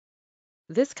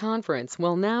This conference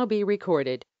will now be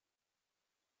recorded.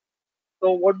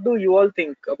 So what do you all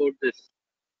think about this?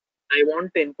 I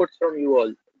want inputs from you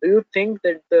all. Do you think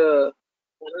that the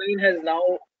online has now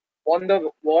won the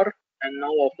war and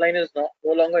now offline is no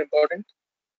longer important?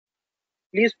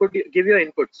 Please give your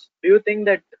inputs. Do you think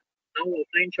that now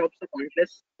offline shops are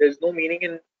pointless? There's no meaning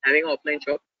in having an offline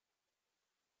shop?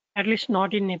 At least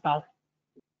not in Nepal.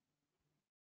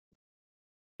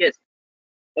 Yes.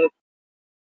 Uh,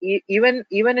 even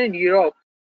in Europe,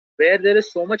 where there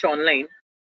is so much online,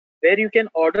 where you can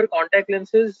order contact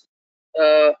lenses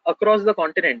across the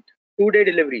continent, 2-day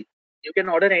delivery. You can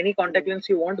order any contact lens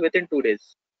you want within 2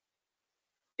 days.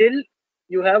 Still,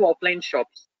 you have offline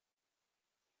shops.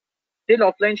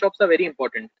 Still, offline shops are very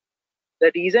important.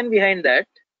 The reason behind that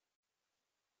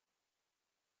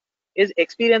is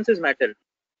experiences matter.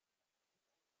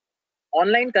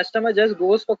 Online customer just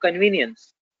goes for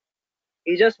convenience.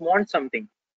 He just wants something.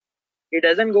 He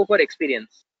doesn't go for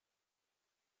experience.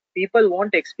 People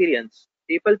want experience.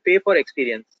 People pay for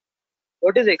experience.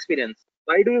 What is experience?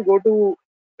 Why do you go to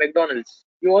McDonald's?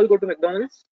 You all go to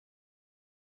McDonald's?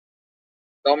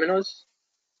 Domino's?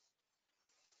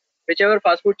 Whichever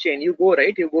fast food chain you go,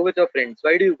 right? You go with your friends.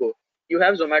 Why do you go? You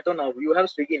have Zomato now. You have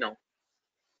Swiggy now.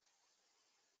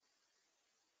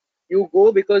 You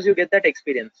go because you get that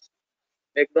experience.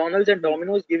 McDonald's and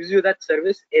Domino's gives you that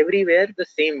service everywhere the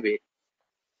same way.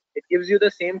 It gives you the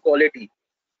same quality.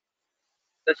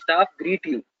 The staff greet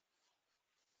you.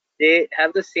 They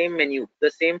have the same menu, the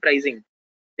same pricing.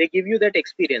 They give you that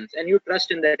experience and you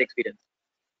trust in that experience.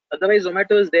 Otherwise,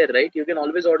 Zomato is there, right? You can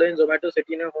always order in Zomato, sit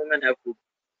in your home and have food.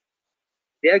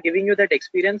 They are giving you that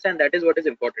experience and that is what is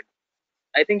important.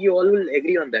 I think you all will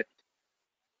agree on that.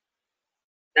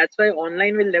 That's why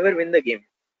online will never win the game.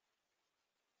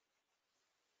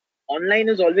 Online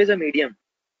is always a medium.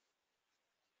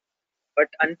 But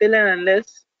until and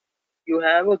unless you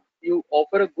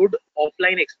offer a good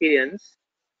offline experience,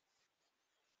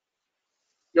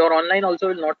 your online also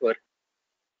will not work.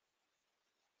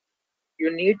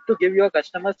 You need to give your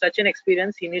customer such an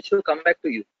experience, he needs to come back to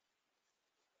you.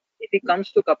 If he comes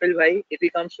to Kapil Bhai, if he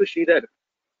comes to Sridhar,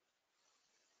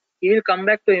 he will come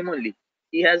back to him only.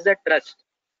 He has that trust.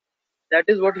 That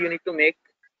is what you need to make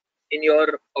in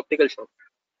your optical shop.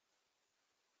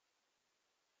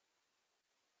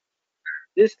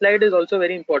 This slide is also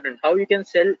very important. How you can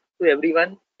sell to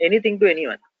everyone, anything to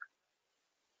anyone.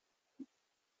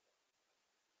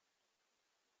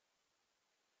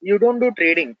 You don't do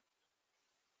trading.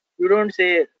 You don't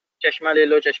say chashma le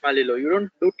lo, chashma le lo. You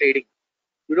don't do trading.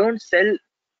 You don't sell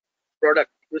product.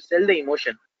 You sell the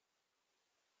emotion.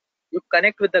 You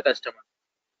connect with the customer.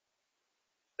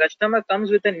 Customer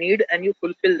comes with a need and you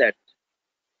fulfill that.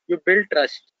 You build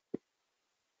trust.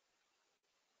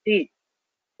 See,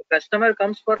 the customer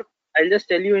comes for, I'll just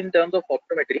tell you in terms of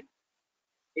optometry.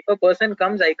 If a person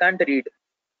comes, I can't read.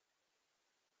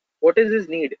 What is his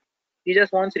need? He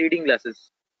just wants reading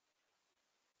glasses.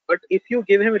 But if you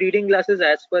give him reading glasses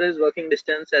as per his working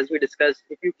distance, as we discussed,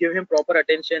 if you give him proper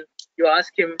attention, you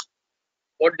ask him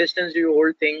what distance do you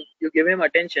hold thing, you give him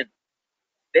attention,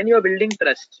 then you are building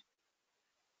trust.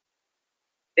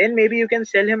 Then maybe you can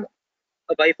sell him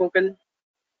a bifocal,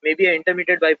 maybe an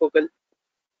intermediate bifocal,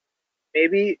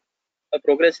 maybe a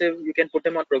progressive, you can put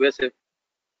him on progressive.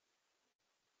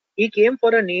 He came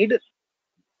for a need,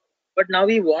 but now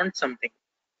he wants something.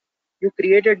 You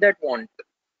created that want.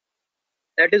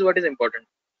 That is what is important.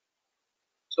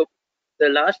 So the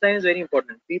last line is very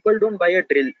important. People don't buy a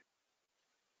drill,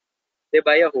 they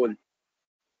buy a hole.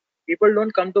 People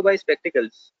don't come to buy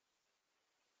spectacles,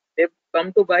 they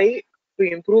come to buy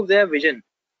to improve their vision.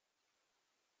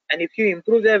 And if you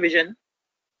improve their vision,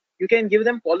 you can give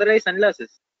them polarized sunglasses.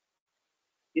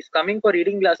 He's coming for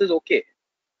reading glasses, okay.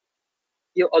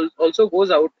 He also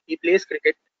goes out, he plays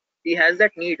cricket, he has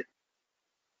that need.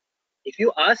 If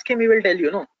you ask him, he will tell you,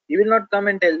 no. He will not come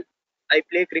and tell, I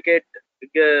play cricket,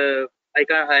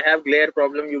 I have glare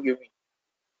problem, you give me.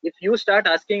 If you start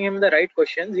asking him the right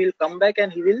questions, he'll come back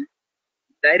and he will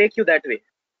direct you that way.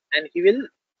 And he will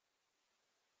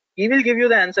give you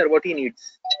the answer, what he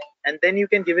needs. And then you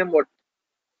can give him what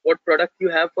product you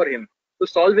have for him to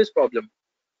solve his problem.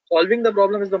 Solving the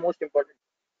problem is the most important.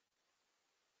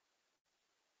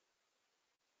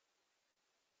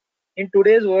 In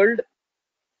today's world,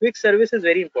 quick service is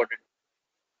very important.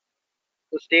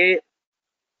 To stay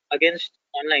against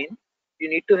online, you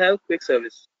need to have quick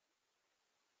service.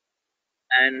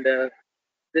 And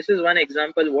this is one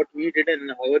example what we did in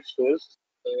our stores.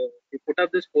 We put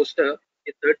up this poster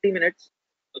in 30 minutes.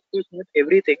 Of course, not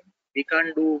everything. We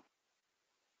can't do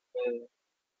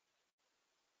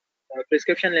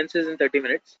prescription lenses in 30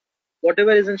 minutes.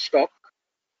 whatever is in stock,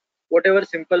 whatever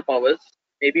simple powers,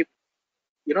 maybe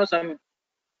some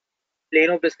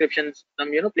plano prescriptions,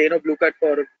 some plano blue cut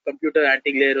for computer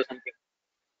anti-glare or something.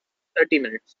 30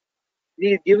 minutes.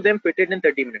 We give them fitted in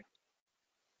 30 minutes.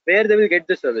 Where they will get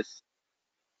the service.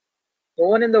 No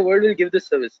one in the world will give this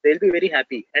service. They'll be very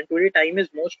happy. And today time is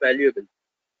most valuable.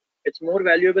 It's more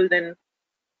valuable than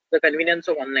the convenience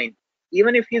of online.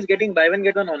 Even if he's getting buy one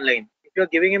get one online, if you're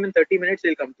giving him in 30 minutes,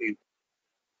 he'll come to you.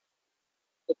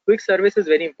 So quick service is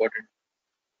very important.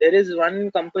 There is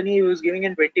one company who's giving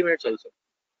in 20 minutes also.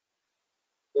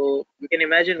 So you can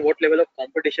imagine what level of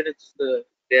competition it's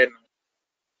there now.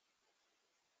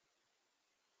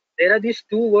 There are these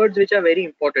two words which are very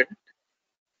important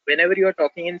whenever you are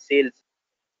talking in sales.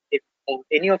 If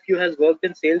any of you has worked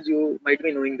in sales, you might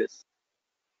be knowing this.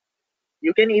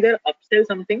 You can either upsell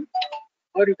something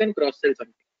or you can cross sell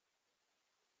something.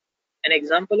 An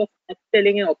example of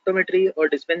upselling in optometry or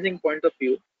dispensing point of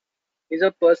view is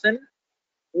a person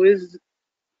who is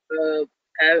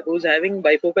who's having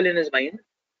bifocal in his mind,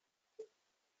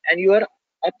 and you are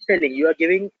upselling, you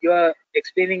are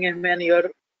explaining him, and you are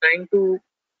trying to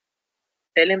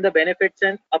tell him the benefits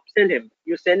and upsell him.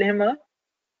 You sell him a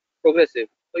progressive,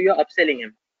 so you are upselling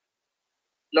him.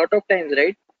 Lot of times,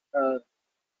 right?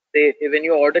 When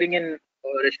you're ordering in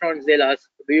restaurants, they'll ask,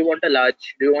 "Do you want a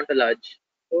large? Do you want a large?"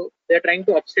 So they're trying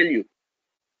to upsell you.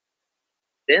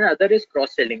 Then other is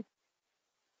cross selling.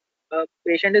 A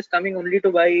patient is coming only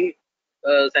to buy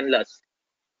sunglasses.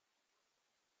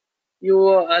 You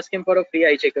ask him for a free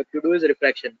eye checkup. You do his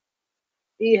refraction.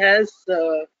 He has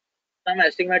some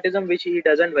astigmatism which he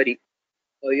doesn't worry.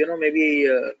 Maybe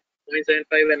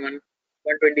 0.75 and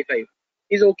 125.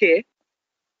 He's okay.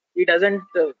 He doesn't.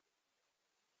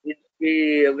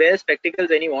 He wears spectacles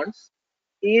when he wants.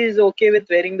 He is okay with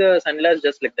wearing the sunglasses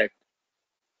just like that.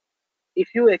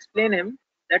 If you explain him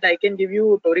that I can give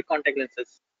you toric contact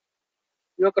lenses,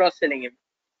 you are cross-selling him.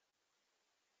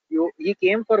 He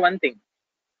came for one thing,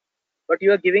 but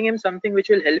you are giving him something which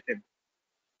will help him.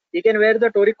 He can wear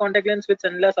the toric contact lens with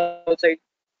sunglasses outside.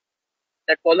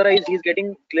 That polarized, he's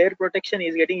getting glare protection,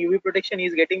 he's getting UV protection,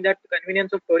 he's getting that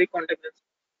convenience of toric contact lens.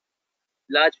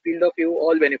 Large field of view,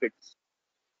 all benefits.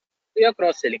 So you are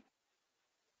cross-selling.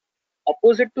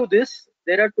 Opposite to this,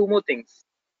 there are two more things.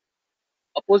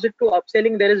 Opposite to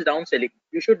upselling, there is downselling.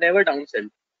 You should never downsell.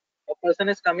 A person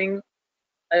is coming,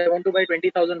 I want to buy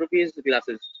 20,000 rupees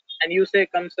glasses, and you say,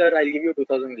 "Come, sir, I'll give you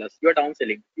 2,000 glasses." You are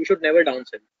downselling. You should never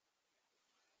downsell.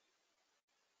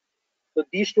 So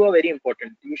these two are very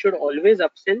important. You should always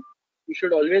upsell. You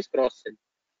should always cross sell.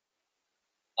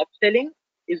 Upselling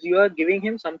is you are giving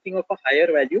him something of a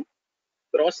higher value.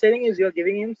 Cross selling is you are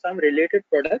giving him some related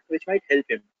product which might help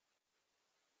him.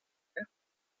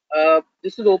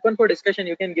 This is open for discussion.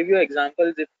 You can give your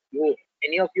examples. If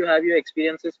any of you have your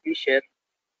experiences, please share.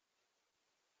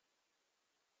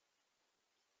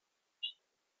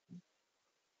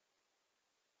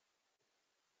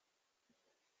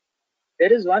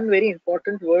 There is one very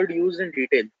important word used in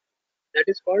retail, that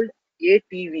is called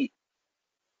ATV.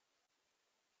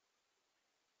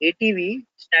 ATV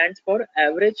stands for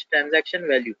average transaction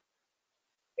value.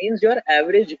 Means your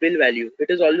average bill value.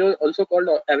 It is also called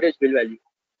average bill value.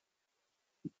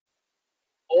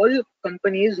 All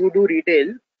companies who do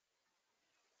retail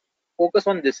focus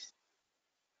on this.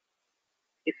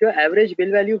 If your average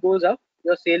bill value goes up,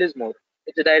 your sale is more.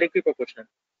 It's directly proportional.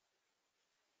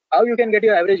 How you can get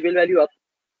your average bill value up?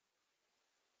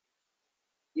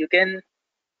 You can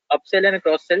upsell and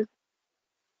cross sell.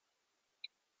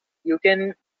 You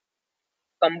can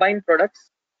combine products.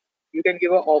 You can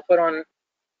give an offer on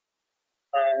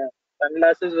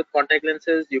sunglasses with contact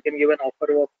lenses. You can give an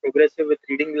offer of progressive with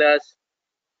reading glass.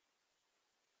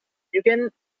 You can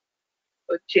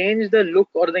change the look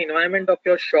or the environment of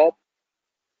your shop.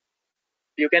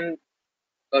 You can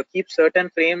keep certain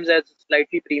frames as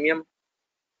slightly premium.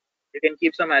 You can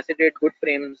keep some acetate good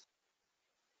frames,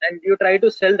 and you try to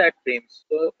sell that frames.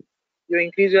 So you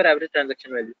increase your average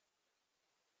transaction value.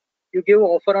 You give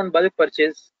offer on bulk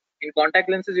purchase. In contact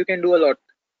lenses, you can do a lot.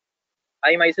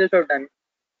 I myself have done.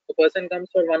 The person comes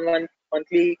for one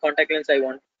monthly contact lens I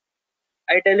want.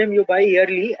 I tell him, you buy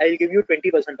yearly, I'll give you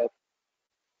 20% off.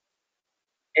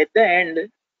 At the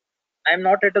end, I'm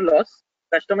not at a loss.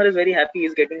 Customer is very happy,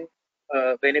 he's getting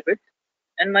benefit,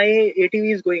 and my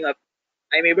ATV is going up.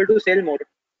 I'm able to sell more.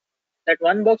 That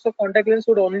one box of contact lens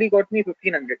would only got me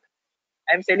 1500.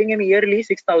 I'm selling him yearly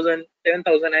 6,000,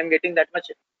 7,000. I'm getting that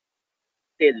much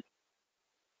sale.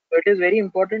 So it is very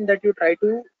important that you try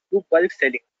to do bulk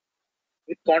selling.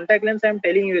 With contact lens, I'm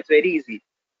telling you, it's very easy.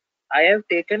 I have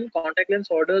taken contact lens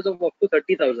orders of up to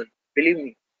 30,000. Believe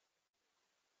me.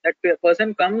 That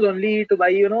person comes only to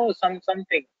buy,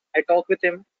 something. I talk with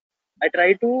him. I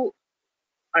try to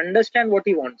understand what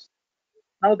he wants.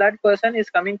 Now that person is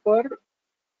coming for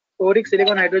toric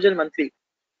silicon hydrogel monthly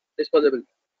disposable.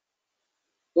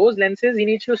 Those lenses he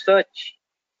needs to search.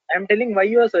 I'm telling why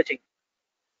you are searching.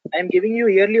 I'm giving you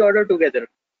yearly order together.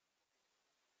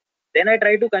 Then I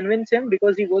try to convince him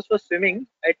because he goes for swimming.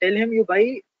 I tell him you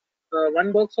buy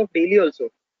one box of daily also,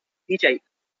 each eye,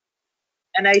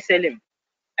 and I sell him.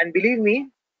 And believe me,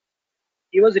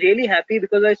 he was really happy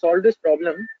because I solved this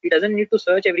problem. He doesn't need to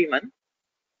search every month.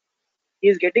 He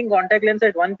is getting contact lens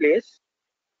at one place.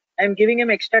 I'm giving him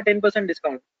extra 10%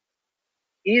 discount.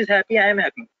 He is happy. I am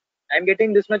happy. I'm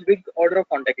getting this much big order of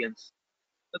contact lens.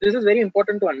 So this is very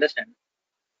important to understand.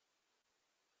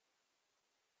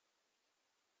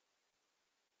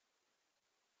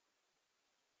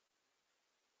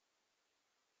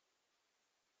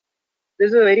 This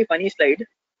is a very funny slide.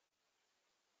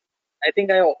 I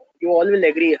think you all will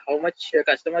agree how much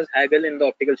customers haggle in the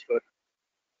optical store.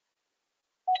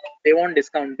 They want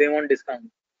discount. They want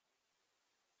discount.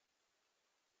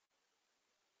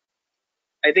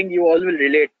 I think you all will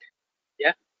relate.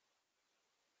 Yeah.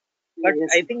 But Yes.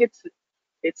 I think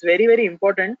it's very, very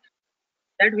important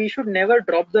that we should never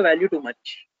drop the value too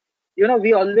much.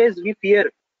 We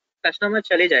fear customer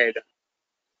chale jayega.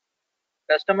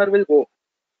 Customer will go.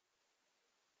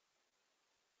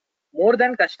 More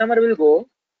than customer will go.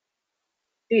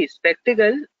 See,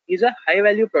 spectacle is a high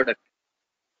value product.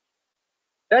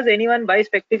 Does anyone buy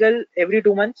spectacle every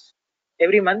 2 months?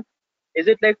 Every month? Is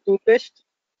it like toothpaste?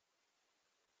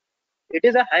 It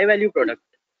is a high value product.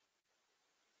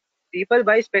 People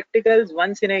buy spectacles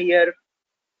once in a year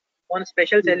on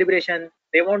special celebration.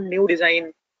 They want new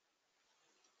design.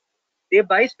 They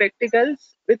buy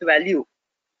spectacles with value.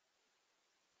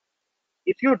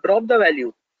 If you drop the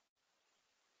value,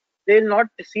 they will not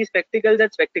see spectacles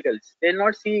as spectacles. They will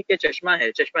not see कि चश्मा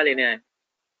है, चश्मा लेने आए.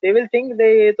 They will think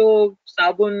ये तो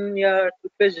साबुन या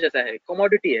टूथपेस्ट जैसा है,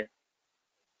 commodity है.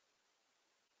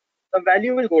 The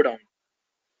value will go down.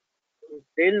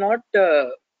 They will not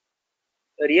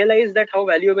realize that how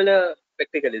valuable a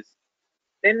spectacle is.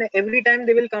 Then every time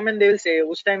they will come and they will say,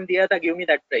 "उस time दिया था, give me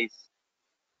that price."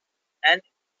 And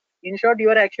in short, you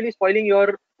are actually spoiling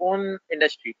your own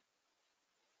industry.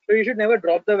 So you should never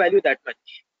drop the value that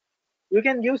much. You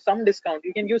can give some discount,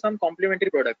 you can give some complimentary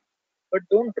product, but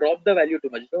don't drop the value too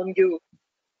much. Don't give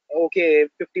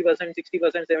 50%,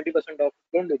 60%, 70% off.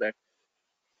 Don't do that.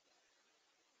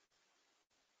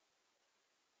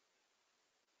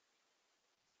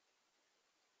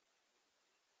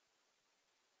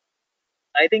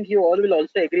 I think you all will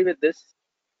also agree with this.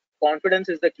 Confidence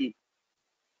is the key.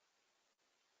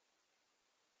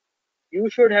 You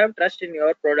should have trust in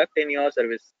your product, in your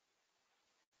service.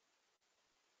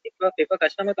 If a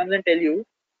customer comes and tell you,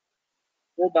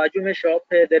 "Oh, बाजू में shop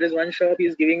है, there is one shop he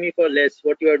is giving me for less.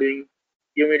 What you are doing?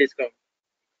 Give me discount."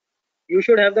 You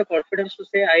should have the confidence to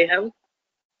say, "I have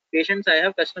patients, I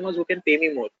have customers who can pay me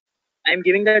more. I am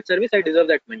giving that service. I deserve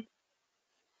that money."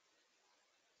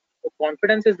 So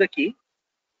confidence is the key,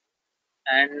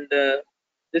 and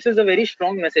this is a very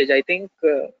strong message. I think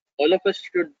all of us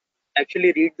should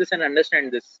actually read this and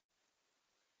understand this.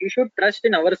 You should trust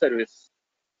in our service.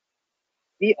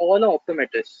 We all are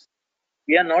optometrists.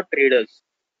 We are not traders.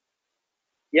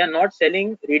 We are not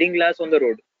selling reading glass on the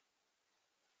road.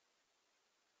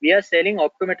 We are selling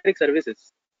optometric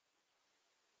services.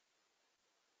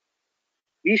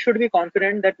 We should be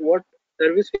confident that what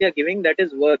service we are giving, that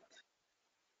is worth.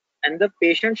 And the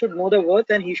patient should know the worth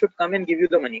and he should come and give you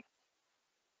the money.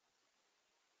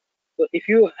 So if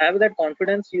you have that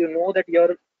confidence, you know that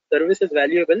your service is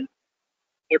valuable,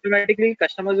 automatically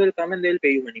customers will come and they'll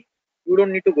pay you money. You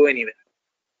don't need to go anywhere.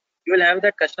 You will have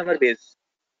that customer base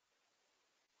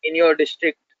in your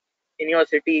district, in your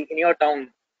city, in your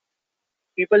town.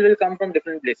 People will come from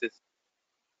different places.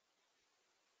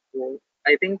 So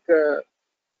I think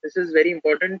this is very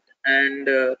important. And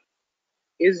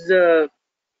is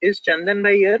Chandan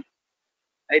bhai here?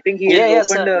 I think he has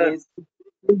Yes, opened sir.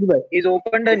 he's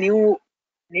opened a new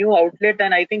outlet,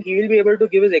 and I think he will be able to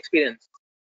give his experience.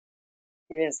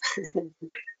 Yes. I'm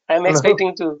Hello.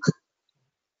 expecting to.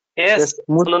 Yes,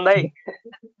 Sunand bhai.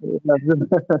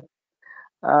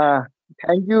 Uh,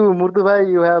 Thank you, Murtu bhai.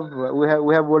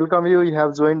 We have welcomed you. You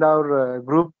have joined our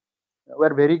group. We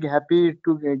are very happy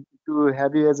to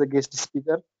have you as a guest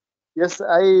speaker. Yes,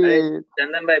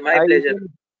 Chandan bhai, my I pleasure.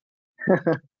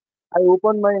 I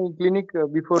opened my clinic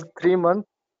before 3 months.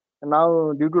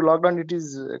 Now, due to lockdown, it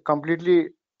is completely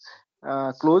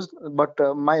closed. But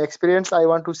my experience I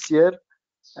want to share.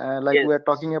 Like Yes. we are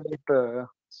talking about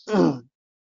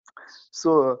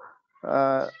So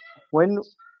when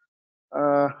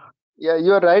yeah,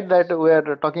 you are right that we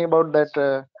are talking about that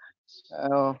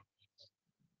uh,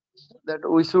 that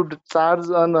we should charge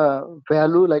on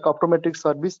value like optometric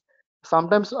service.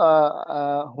 Sometimes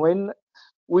when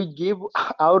we give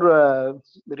our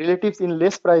relatives in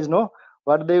less price, no,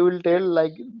 what they will tell,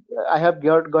 like, I have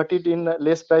got it in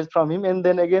less price from him, and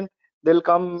then again they'll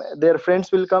come, their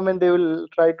friends will come and they will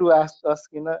try to ask us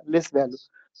in a less value.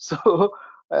 So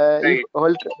if Right,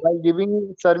 while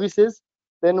giving services,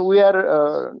 then we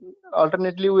are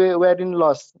alternately we are in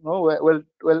loss, no, while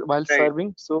right.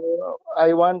 serving. So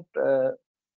I want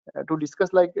to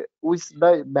discuss, like, which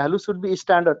the value should be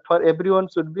standard for everyone,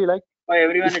 should be like For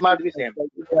everyone, it smart, should be same. like,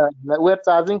 yeah, like we are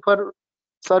charging for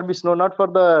service, no, not for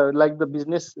the, like, the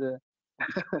business, like.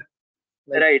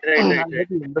 Right, right, I right, right. hope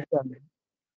you understand.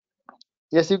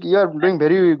 Yes, you are doing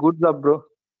very good job, bro.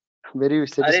 Very अरे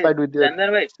satisfied with your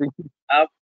चंदन भाई, speaking. आप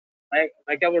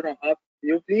मैं क्या बोल रहा हूँ, आप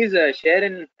you please share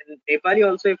in Nepali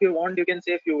also, if you want you can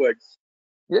say a few words.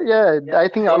 Yeah, yeah, Yeah, I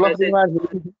think no all of them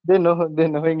message. are they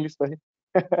know English, sorry.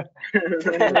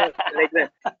 Like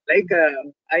that, like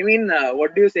I mean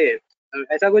what do you say,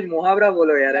 ऐसा कुछ मुहावरा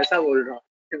बोलो यार, ऐसा बोल रहा हूँ,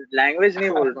 language नहीं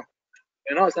बोल रहा हूँ,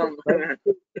 you know some.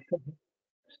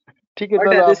 ठीक है, But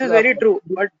चलो this आप is very true,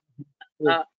 but yes.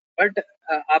 uh, but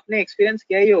आपने एक्सपीरियंस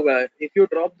किया ही होगा, if you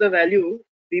drop the value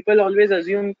people always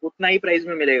assume उतना ही प्राइस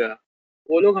में मिलेगा,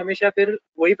 वो लोग हमेशा फिर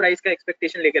वही प्राइस का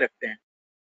एक्सपेक्टेशन लेके रखते हैं,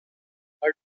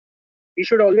 but we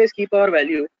should always keep our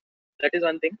value. That is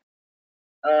one thing.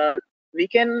 We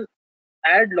can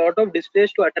add lot of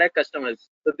displays to attract customers.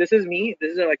 So this is me.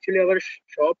 This is actually our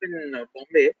shop in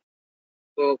Bombay.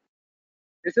 So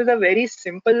this is a very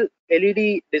simple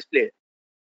LED display.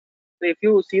 So if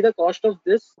you see the cost of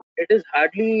this, it is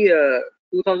hardly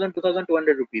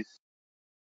 2,200 rupees.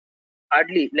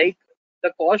 Hardly, like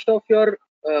the cost of your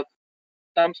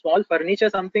some small furniture,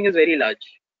 something is very large.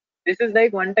 This is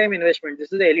like one-time investment.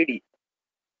 This is the LED.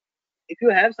 If you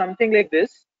have something like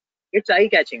this, it's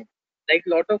eye-catching. Like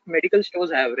lot of medical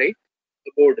stores have, right?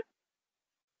 The board,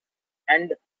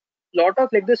 and lot of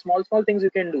like the small things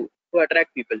you can do to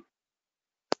attract people.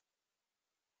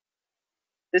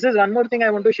 This is one more thing I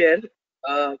want to share.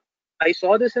 uh, I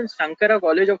saw this in Sankara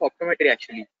College of Optometry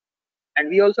actually, and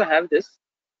we also have this.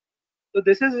 So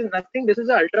this is nothing, this is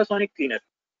an ultrasonic cleaner.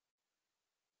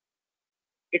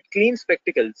 It cleans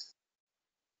spectacles,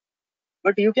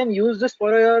 but you can use this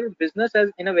for your business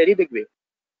as in a very big way.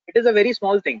 It is a very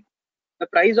small thing. The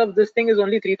price of this thing is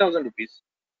only 3,000 rupees,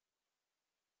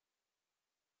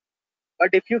 but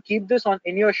if you keep this on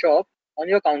in your shop on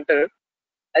your counter,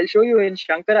 I'll show you in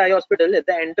Shankar Eye Hospital at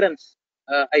the entrance.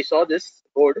 I saw this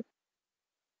board.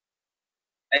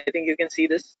 I think you can see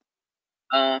this.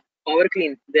 Power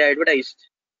clean. They advertised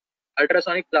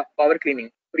ultrasonic power cleaning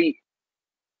free.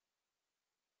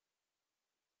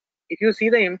 If you see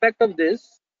the impact of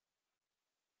this,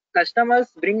 customers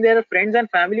bring their friends and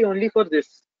family only for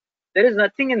this. There is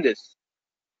nothing in this.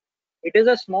 It is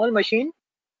a small machine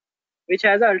which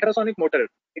has an ultrasonic motor.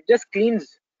 It just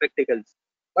cleans spectacles.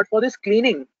 But for this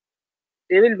cleaning,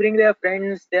 they will bring their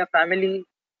friends, their family.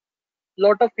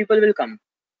 Lot of people will come,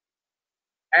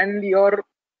 and your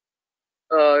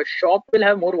shop will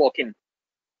have more walk-in.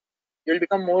 You'll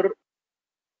become more.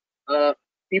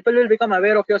 People will become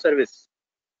aware of your service.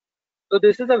 So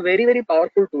this is a very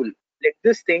powerful tool. Like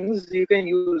these things you can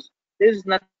use. There's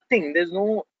nothing. There's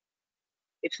no.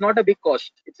 It's not a big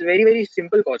cost. It's a very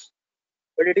simple cost,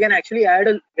 but it can actually add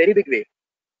a very big way.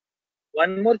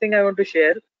 One more thing I want to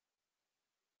share.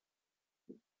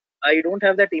 I don't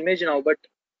have that image now, but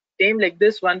same like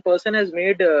this, one person has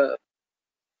made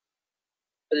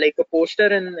like a poster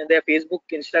in their Facebook,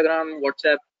 Instagram,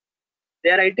 WhatsApp. They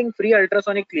are writing free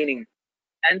ultrasonic cleaning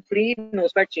and free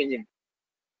nose pad changing.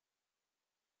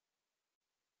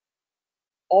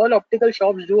 All optical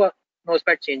shops do a nose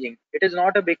pad changing. It is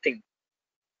not a big thing.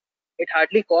 It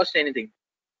hardly costs anything.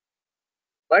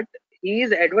 But he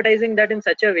is advertising that in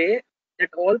such a way that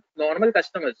all normal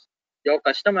customers, your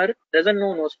customer doesn't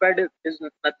know nose pad is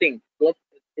nothing.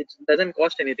 It doesn't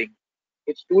cost anything.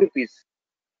 It's 2 rupees.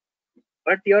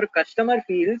 But your customer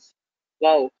feels,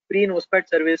 wow, free nose pad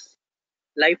service,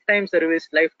 lifetime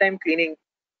cleaning.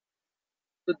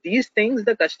 So these things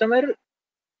the customer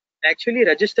actually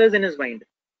registers in his mind,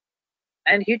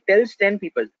 and he tells 10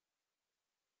 people.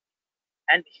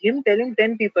 And him telling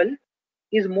 10 people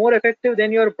is more effective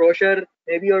than your brochure.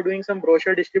 Maybe you're doing some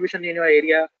brochure distribution in your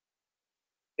area.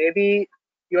 Maybe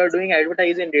you are doing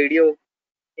advertise in radio,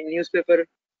 in newspaper.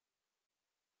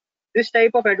 This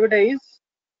type of advertise,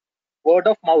 word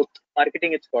of mouth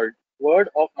marketing, it's called. Word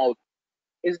of mouth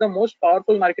is the most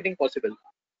powerful marketing possible.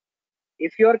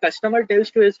 If your customer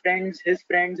tells to his friends,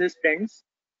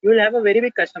 you will have a very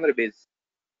big customer base.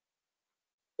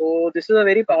 So this is a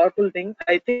very powerful thing.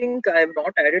 I think I have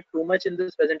not added too much in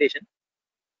this presentation.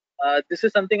 This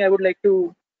is something I would like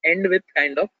to end with,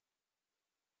 kind of.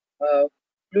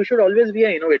 You should always be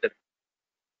an innovator.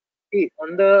 See,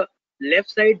 on the left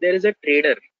side, there is a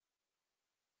trader,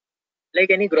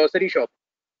 like any grocery shop.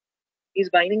 He's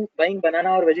buying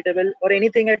banana or vegetable or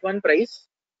anything at one price.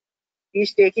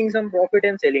 He's taking some profit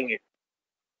and selling it.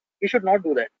 You should not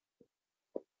do that.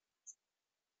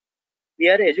 We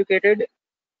are educated.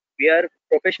 We are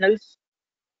professionals.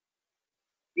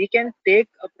 We can take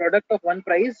a product of one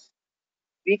price.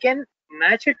 We can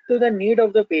match it to the need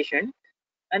of the patient,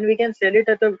 and we can sell it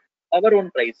at our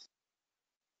own price.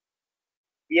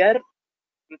 We are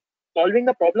solving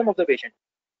the problem of the patient,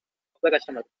 of the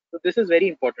customer. So this is very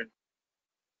important.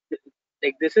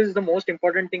 Like, this is the most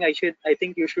important thing I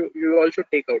think you all should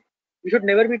take out. You should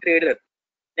never be trader.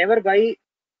 Never buy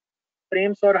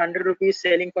frames for 100 rupees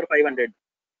selling for 500.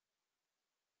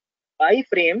 Buy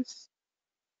frames,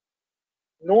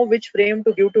 know which frame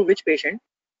to give to which patient,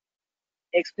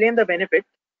 explain the benefit,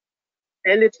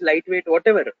 tell it's lightweight,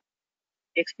 whatever.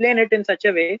 Explain it in such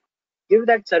a way, give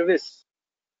that service.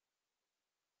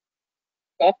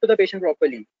 Talk to the patient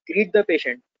properly, greet the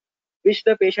patient, wish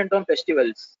the patient on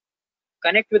festivals,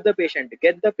 connect with the patient,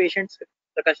 get the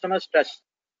customer's trust.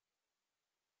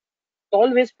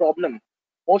 Solve his problem,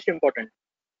 most important.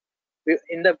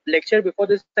 In the lecture before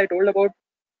this, I told about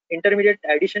intermediate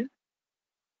addition.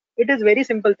 It is very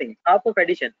simple thing, half of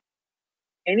addition.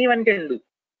 Anyone can do.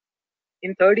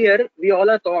 In third year, we all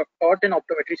are taught in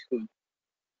optometry school.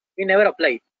 We never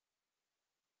apply.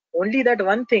 Only that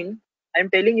one thing I'm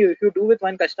telling you, if you do with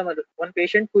one customer, one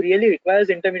patient who really requires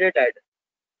intermediate add,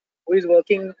 who is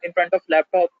working in front of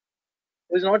laptop,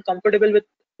 who is not comfortable with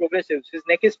progressives, his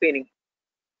neck is paining.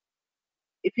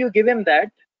 If you give him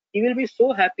that, he will be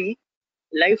so happy.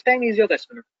 Lifetime is your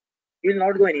customer. He will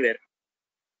not go anywhere.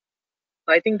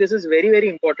 So I think this is very, very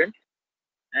important.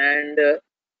 And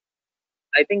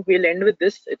I think we'll end with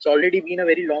this. It's already been a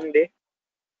very long day.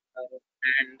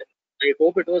 And I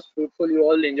hope it was fruitful. You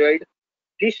all enjoyed.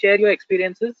 Please share your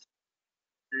experiences.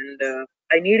 And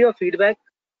I need your feedback.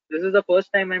 This is the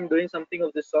first time I'm doing something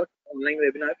of this sort, online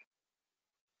webinar.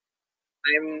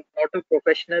 I'm not a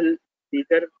professional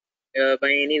speaker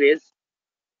by any ways.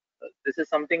 This is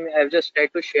something I've just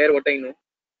tried to share what I know.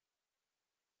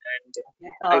 And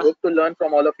I hope to learn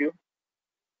from all of you.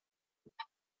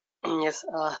 Yes,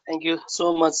 thank you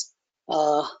so much,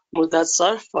 Murtuza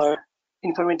sir, for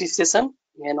informative session,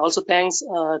 and also thanks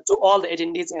to all the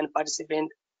attendees and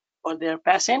participants for their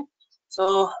passion.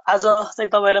 So आज चाहिँ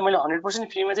तपाईहरुलाई मैले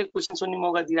 100% फ्रीमा चाहिँ question सोध्ने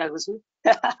मौका दिइराखेको छु।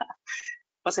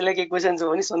 कसैलाई के क्वेशन छ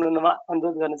भने सोध्नुमा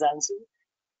अनुरोध गर्न चाहन्छु।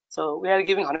 So we are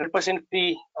giving 100%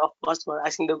 free of cost for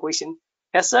asking the question.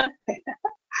 Yes sir?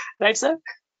 Right sir?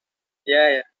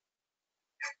 Yeah.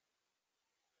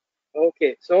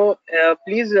 Okay, so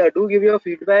please do give your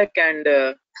feedback, and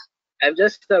I've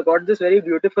just got this very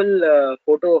beautiful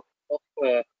photo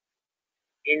of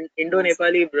in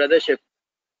Indo-Nepali brothership.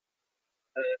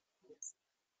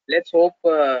 Let's hope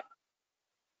our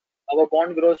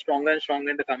bond grows stronger and stronger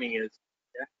in the coming years.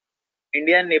 Yeah?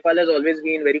 India and Nepal has always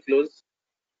been very close,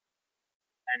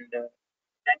 and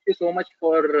thank you so much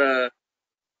for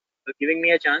giving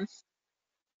me a chance,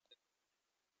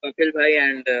 Kapil bhai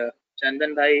and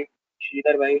Chandan bhai,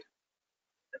 Sridhar bhai,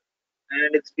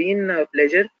 and it's been a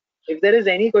pleasure. If there is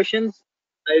any questions,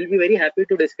 I will be very happy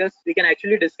to discuss. We can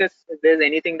actually discuss if there's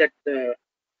anything that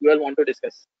you all want to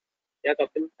discuss. Yeah,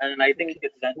 Kapil, and I think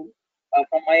it's done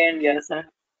from my end. Yes sir.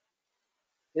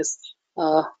 Yes.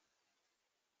 I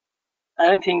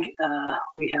don't think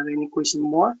we have any question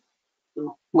more.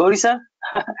 So, Gauri sir,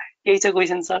 here's a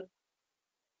question sir.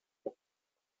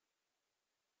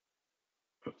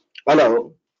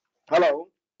 Hello.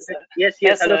 Yes,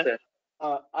 hello sir.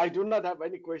 I do not have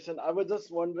any question. I was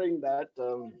just wondering that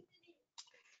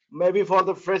maybe for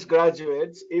the fresh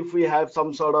graduates, if we have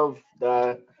some sort of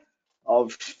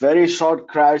very short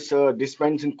crash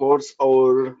dispensing course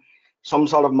or some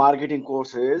sort of marketing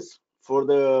courses for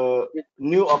the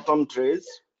new optometrists,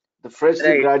 the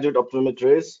freshly graduate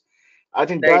optometrists, I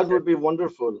think that would be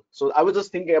wonderful. So I was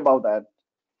just thinking about that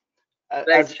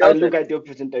as I look at your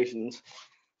presentations.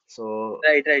 So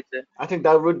right, sir. I think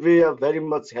that would be a very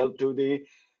much help to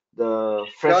the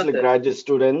freshly graduate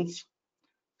students.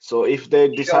 So if they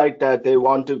decide that they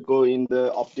want to go in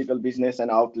the optical business and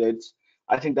outlets,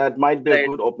 I think that might be a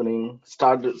good opening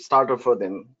starter for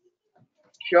them.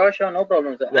 Sure, no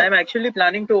problem, sir. Yeah. I'm actually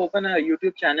planning to open a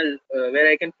YouTube channel where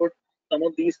I can put some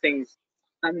of these things.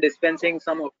 some dispensing,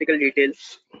 some optical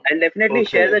details. I'll definitely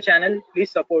share the channel.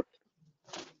 Please support.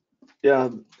 Yeah,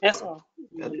 Yes, sir.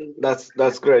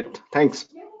 that's great. Thanks.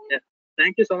 Yeah.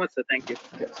 Thank you so much, sir. Thank you.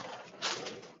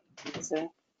 Yes, sir.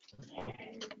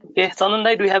 Okay,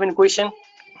 Sanandai, do you have any question?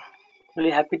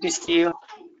 Really happy to see you.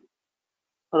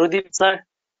 Rudip, sir.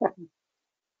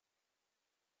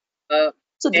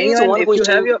 So there is Anyone, one if you have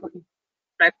question. your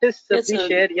practice, Yes, please sir.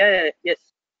 share. Yeah, yes.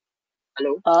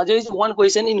 Hello. There is one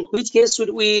question. In which case should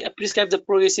we prescribe the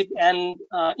progressive and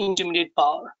intermediate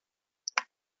power?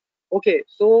 Okay,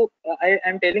 so I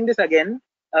am telling this again.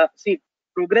 See,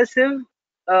 progressive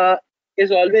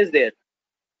is always there.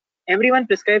 Everyone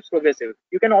prescribes progressive.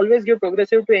 You can always give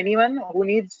progressive to anyone who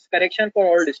needs correction for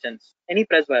all distance, any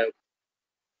press value.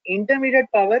 Intermediate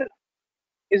power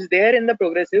is there in the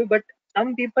progressive, but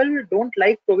some people don't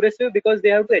like progressive because they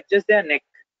have to adjust their neck,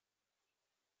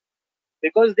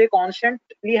 because they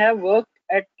constantly have work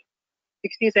at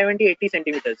 60, 70, 80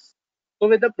 centimeters. So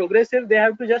with the progressive, they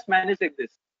have to just manage like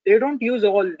this. They don't use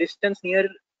all distance near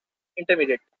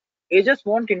intermediate. They just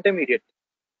want intermediate.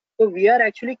 So we are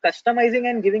actually customizing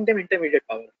and giving them intermediate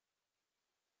power.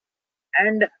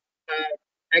 And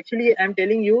actually, I'm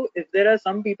telling you, if there are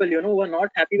some people, who are not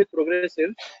happy with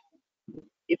progressive,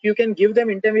 if you can give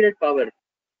them intermediate power,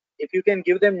 if you can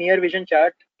give them near vision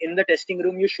chart in the testing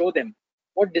room, you show them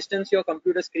what distance your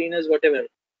computer screen is, whatever.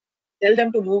 Tell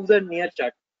them to move the near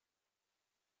chart,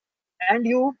 and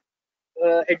you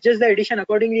adjust the addition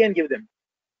accordingly and give them.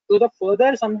 So the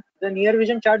further the near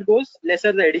vision chart goes,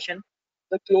 lesser the addition.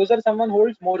 The closer someone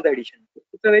holds, more the addition.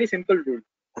 It's a very simple rule.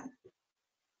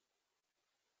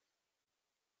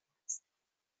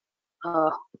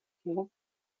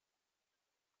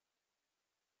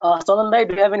 Sanandai,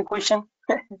 do you have any question?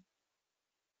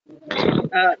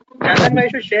 Chandan Bhai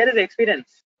should share his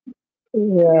experience.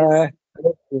 Yeah.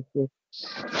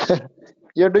 Yes.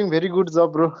 You're doing very good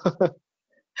job, bro.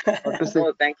 What to say?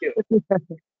 Oh, thank you.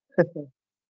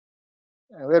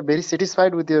 We are very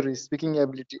satisfied with your speaking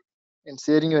ability and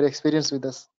sharing your experience with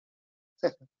us.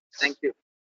 Thank you.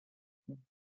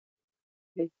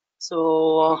 Okay.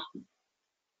 So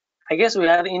I guess we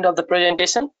are at the end of the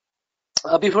presentation.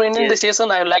 Before ending the session,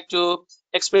 I would like to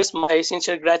express my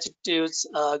sincere gratitudes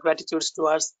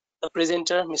towards the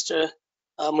presenter, Mr.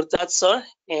 Murtuza sir,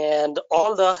 and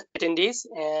all the attendees.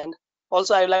 And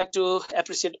also, I would like to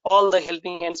appreciate all the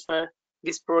helping hands for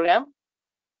this program.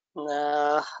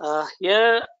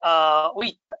 Here,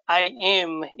 I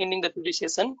am ending the today's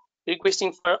session,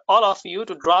 requesting for all of you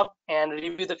to drop and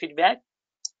review the feedback.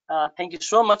 Thank you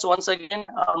so much once again,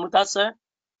 Murtuza sir.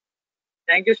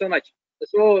 Thank you so much.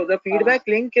 So the feedback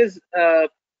link is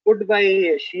put by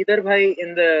Sridhar Bhai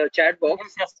in the chat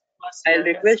box. Yes, I'll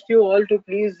request you all to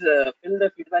please fill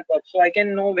the feedback box so I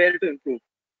can know where to improve.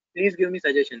 Please give me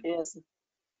suggestions. Yes.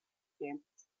 Okay.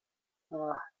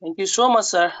 Thank you so much,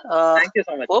 sir. Thank you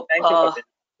so much. Hope, Thank you,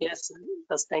 yes,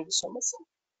 thank you so much, sir.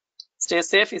 Stay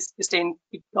safe, stay in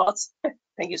good thoughts.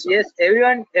 Thank you so much.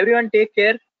 Yes, everyone take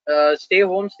care. Stay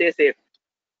home, stay safe.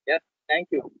 Yeah, thank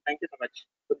you. Thank you so much.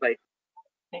 Goodbye.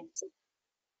 Thanks.